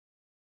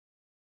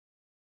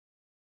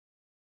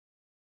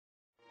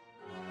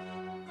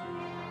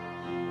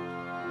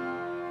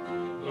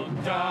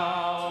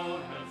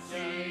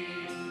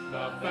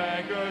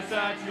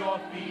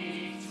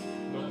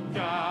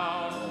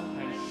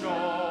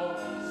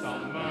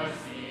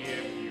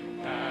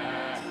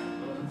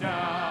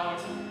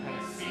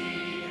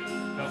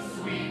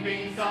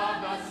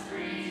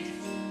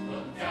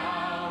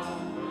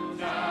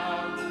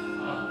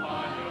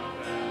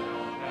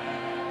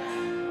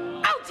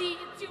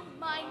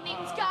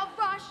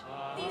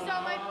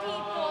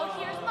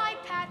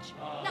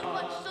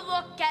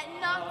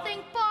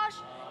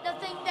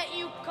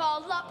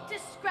up to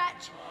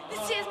scratch.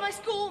 This is my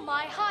school,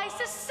 my high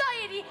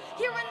society,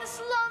 here in the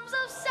slums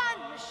of San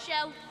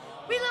Michel.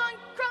 We live on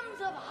crumbs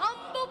of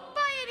humble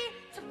piety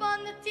to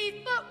fund the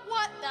teeth, but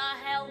what the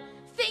hell?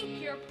 Think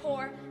you're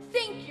poor,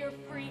 think you're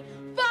free.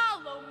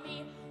 Follow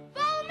me,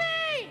 follow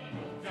me!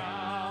 Look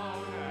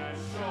down and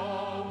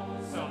show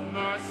some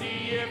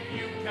mercy if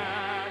you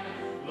can.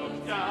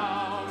 Look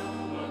down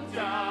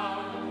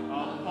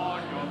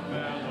upon your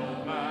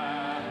fellow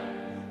man.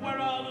 Where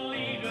are the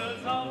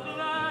leaders of the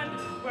land?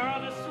 Where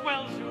are the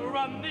swells who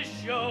run this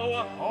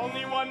show?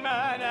 Only one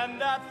man, and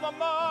that's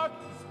Lamarck.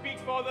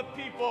 Speaks for the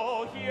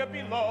people here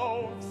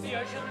below. See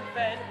our children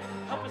fed,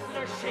 help us in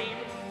our shame.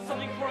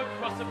 Something for a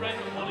cross of bread,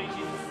 holy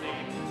Jesus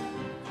save.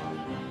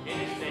 It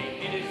is safe,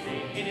 it is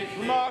safe, it is safe.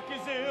 Lamarck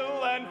is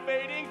ill and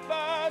fading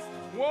fast.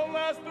 Won't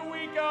last a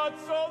week out,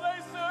 so they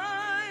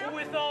say.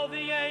 With all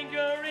the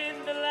anger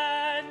in the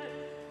land,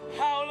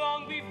 how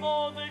long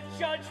before the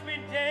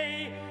judgment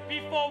day?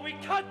 Before we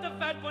cut the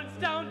fat ones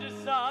down to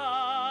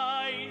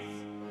size?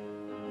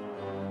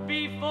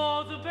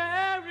 Before the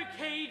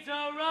barricades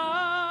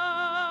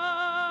arise?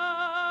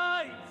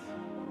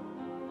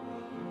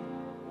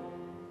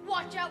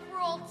 Watch out for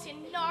old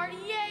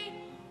Thénardier.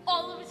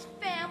 All of his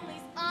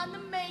family's on the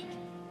make.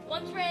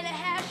 Once ran a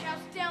hash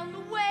house down the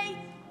way.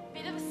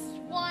 Bit of a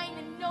swine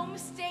and no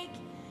mistake.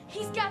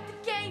 He's got the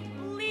gang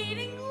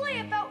bleedingly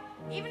about.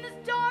 Even his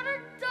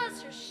daughter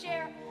does her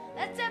share.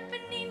 That's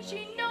Eponine,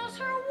 she knows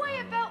her way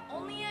about.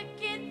 Only a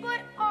kid,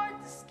 but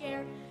hard to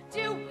scare.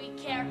 Do we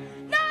care?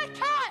 Not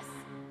us!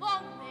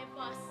 Long live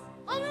us!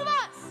 Long live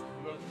us!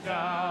 Look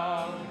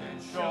down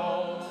and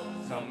show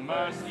some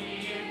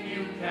mercy if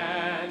you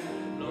can.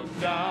 Look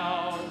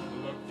down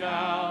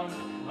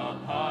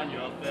upon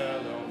your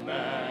fellow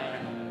man.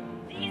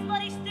 These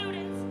bloody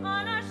students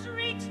on our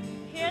street,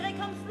 here they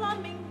come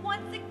slumming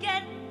once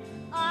again.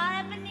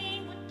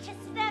 Eponine would kiss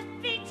their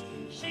feet.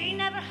 She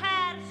never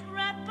had a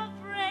scrap of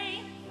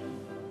brain.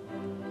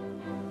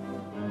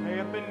 Hey,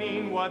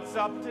 Eponine, what's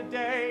up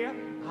today?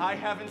 I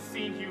haven't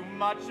seen you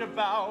much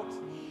about.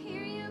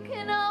 Here you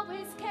can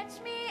always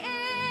catch me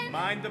in.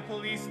 Mind the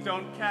police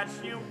don't catch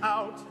you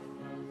out.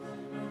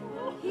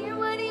 Here,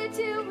 what do you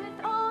do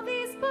with all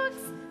these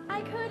books?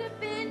 I could have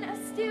been a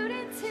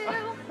student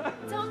too.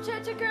 Don't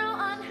judge a girl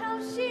on how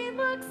she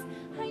looks.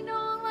 I know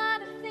a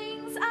lot of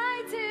things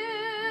I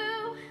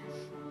do.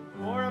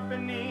 Or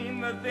Eponine,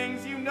 the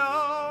things you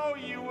know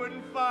you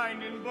wouldn't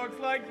find in books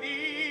like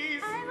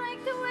these. I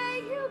like the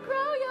way you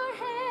grow your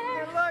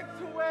hair. I like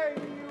the way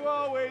you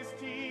always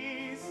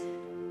tease.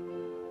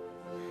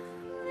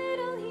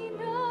 Little he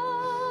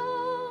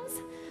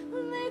knows,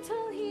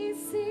 little he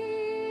sees.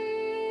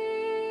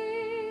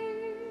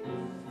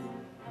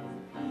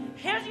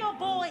 Here's your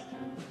boy.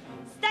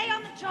 Stay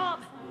on the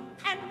job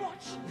and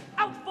watch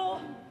out for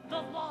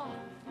the law.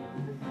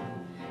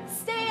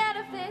 Stay out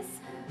of this.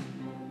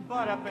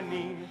 But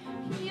Eponine,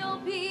 You'll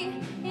be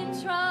in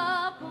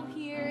trouble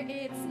here.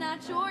 It's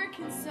not your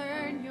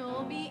concern.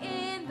 You'll be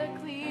in the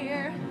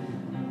clear.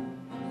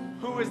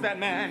 who is that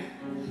man?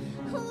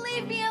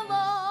 Leave me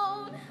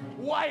alone.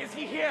 Why is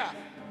he here?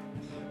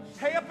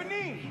 Hey,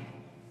 Eponine!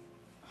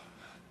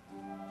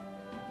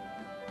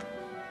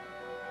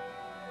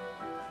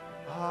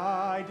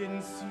 I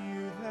didn't see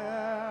you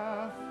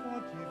there.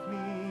 Forgive me.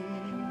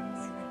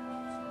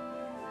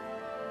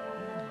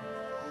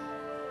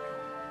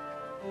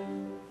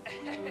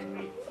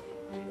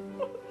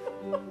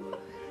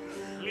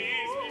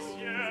 Please,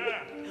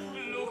 monsieur,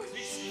 look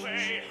this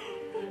way.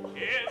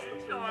 Here's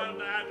a child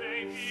that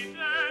may be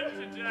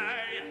dead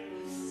today.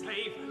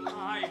 Save a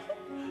life,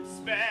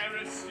 spare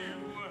a sou.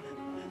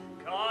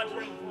 God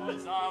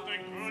rewards all the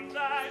good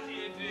that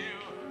you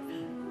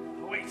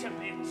do. Wait a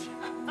bit.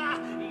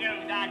 Know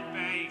that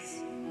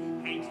face.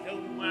 Ain't the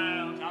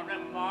world a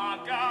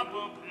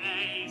remarkable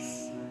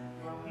place?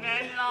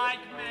 Men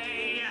like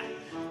me,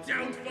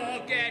 don't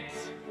forget,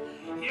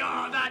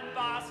 you're that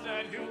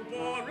bastard who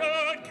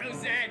borrowed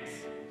Cosette.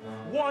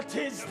 What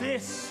is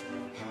this?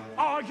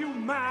 Are you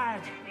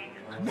mad?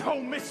 No,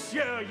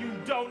 monsieur, you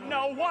don't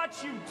know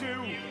what you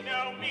do. You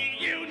know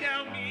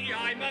me,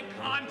 I'm a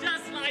con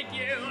just like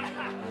you.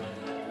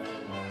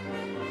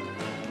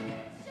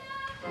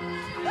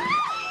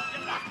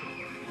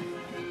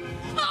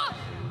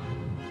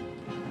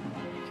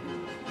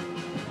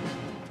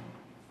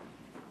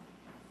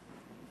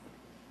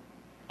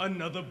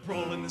 Another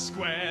brawl in the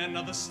square,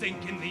 another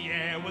stink in the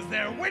air. Was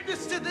there a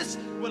witness to this?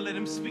 Well, let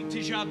him speak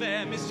to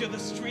Javert. Monsieur, the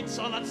streets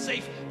are not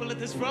safe, but let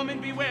this vermin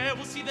beware.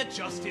 We'll see that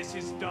justice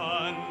is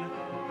done.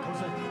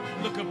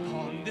 Look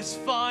upon this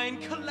fine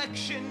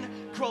collection,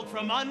 crawled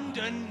from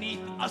underneath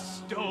a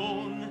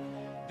stone.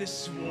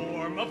 This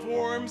swarm of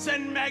worms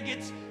and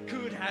maggots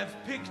could have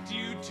picked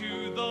you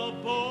to the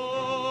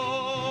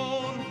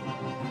bone.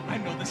 I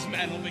know this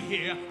man over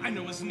here, I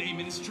know his name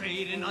and his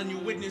trade, and on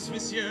your witness,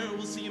 monsieur,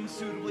 we'll see him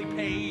suitably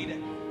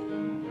paid.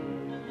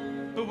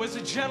 But was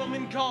the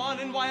gentleman gone,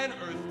 and why on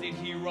earth did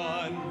he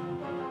run?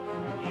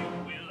 You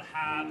will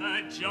have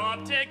a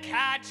job to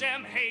catch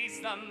him, he's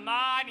the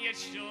man you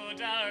should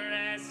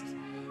arrest.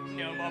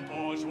 No more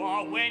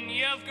bourgeois when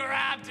you've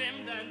grabbed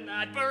him than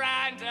that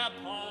brand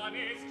upon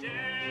his chest.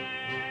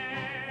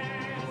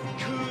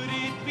 Could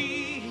it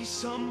be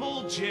some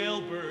old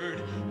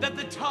jailbird that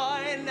the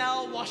tide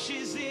now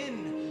washes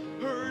in?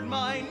 Heard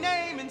my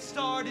name and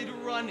started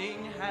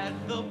running,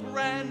 had the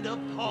brand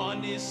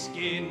upon his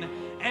skin.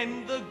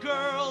 And the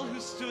girl who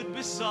stood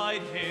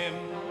beside him,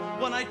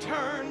 when I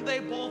turned they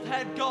both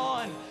had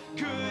gone.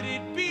 Could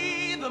it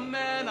be the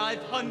man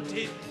I've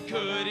hunted?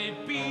 Could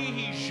it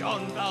be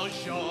Jean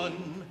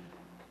Valjean?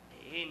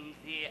 In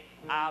the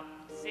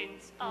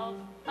absence of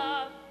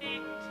a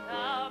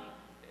victim,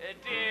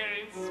 dear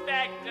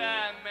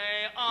Inspector,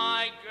 may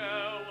I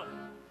go?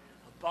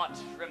 But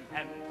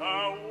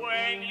remember,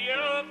 when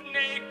you've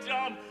nicked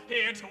 'em,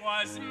 it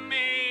was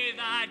me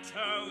that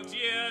told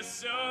you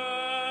so.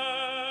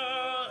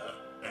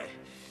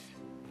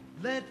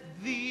 Let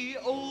the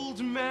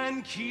old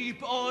man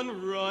keep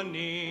on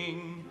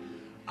running.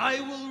 I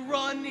will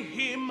run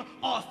him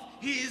off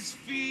his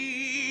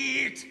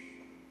feet.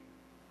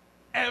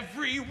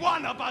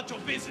 Everyone about your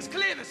business,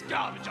 clear this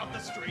garbage off the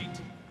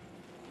street.